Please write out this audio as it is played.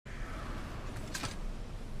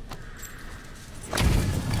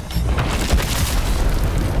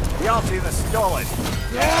Stolid.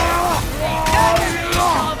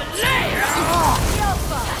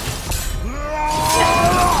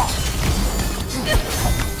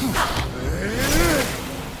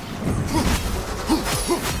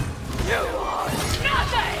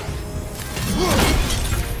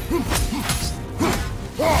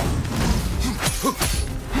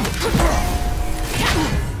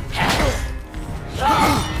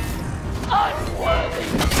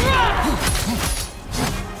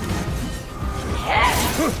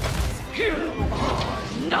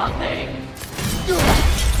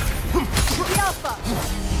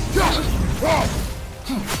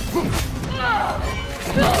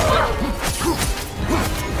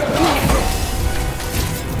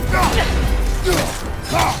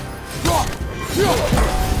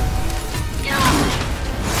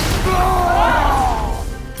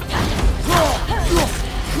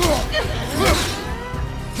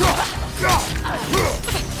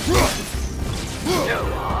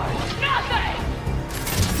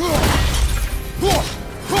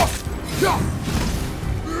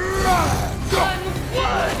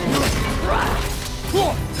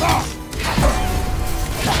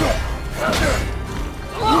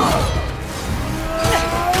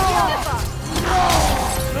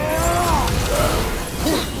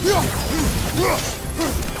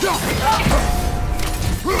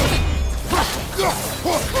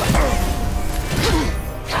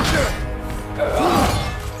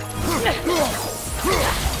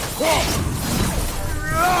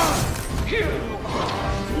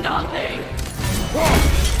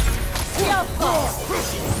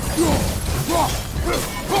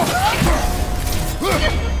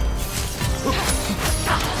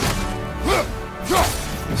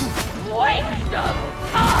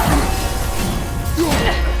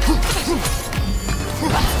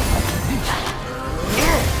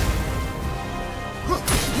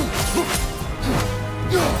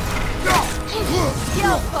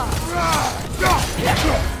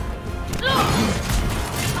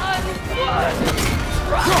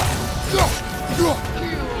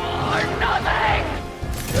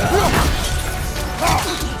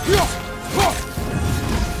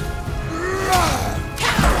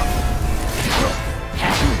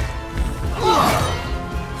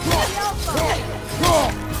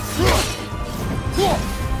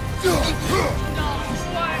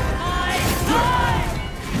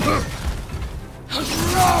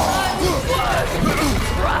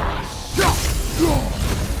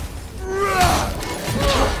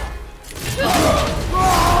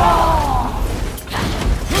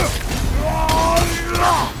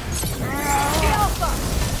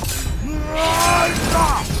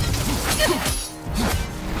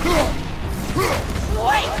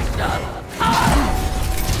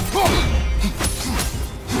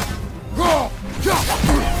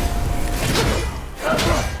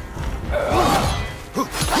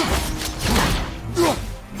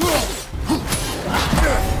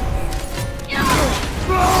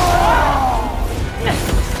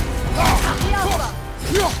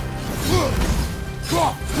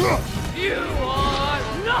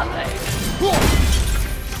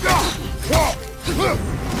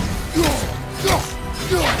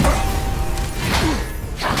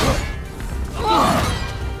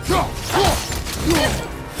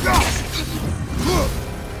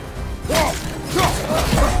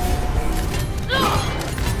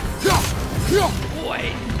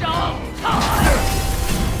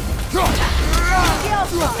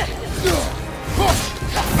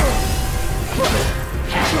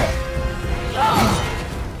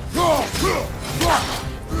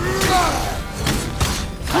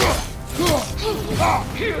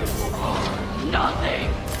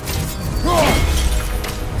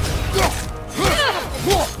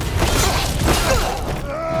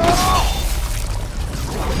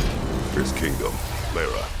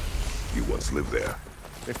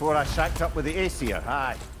 Before I shacked up with the Aesir,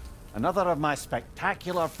 aye. Another of my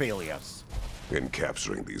spectacular failures. In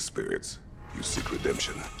capturing these spirits, you seek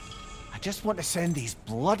redemption. I just want to send these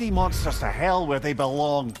bloody monsters to hell where they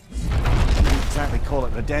belong. I wouldn't exactly call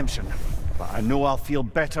it redemption, but I know I'll feel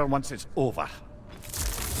better once it's over.